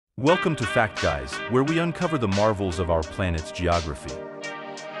Welcome to Fact Guys, where we uncover the marvels of our planet's geography.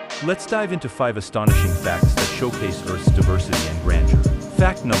 Let's dive into 5 astonishing facts that showcase Earth's diversity and grandeur.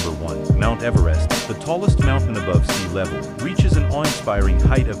 Fact number 1. Mount Everest, the tallest mountain above sea level, reaches an awe-inspiring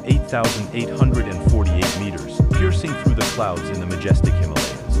height of 8,848 meters, piercing through the clouds in the majestic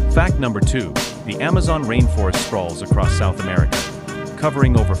Himalayas. Fact number 2. The Amazon rainforest sprawls across South America,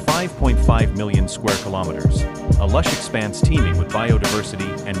 covering over 5.5 million square kilometers, a lush expanse teeming with biodiversity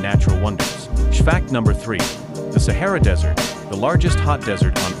and natural wonders. Fact number 3. The Sahara Desert, the largest hot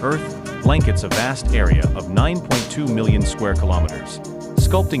desert on Earth, blankets a vast area of 9.2 million square kilometers,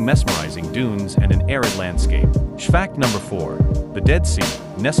 sculpting mesmerizing dunes and an arid landscape. Fact number 4. The Dead Sea,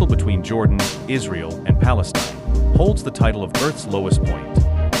 nestled between Jordan, Israel, and Palestine, holds the title of Earth's lowest point,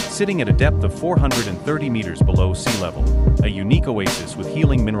 sitting at a depth of 430 meters below sea level, a unique oasis with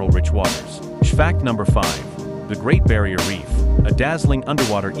healing mineral-rich waters. Fact number 5. The Great Barrier Reef, a dazzling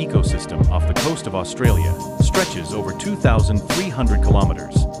underwater ecosystem off the coast of Australia, stretches over 2,300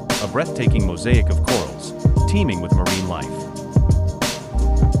 kilometers, a breathtaking mosaic of corals, teeming with marine life.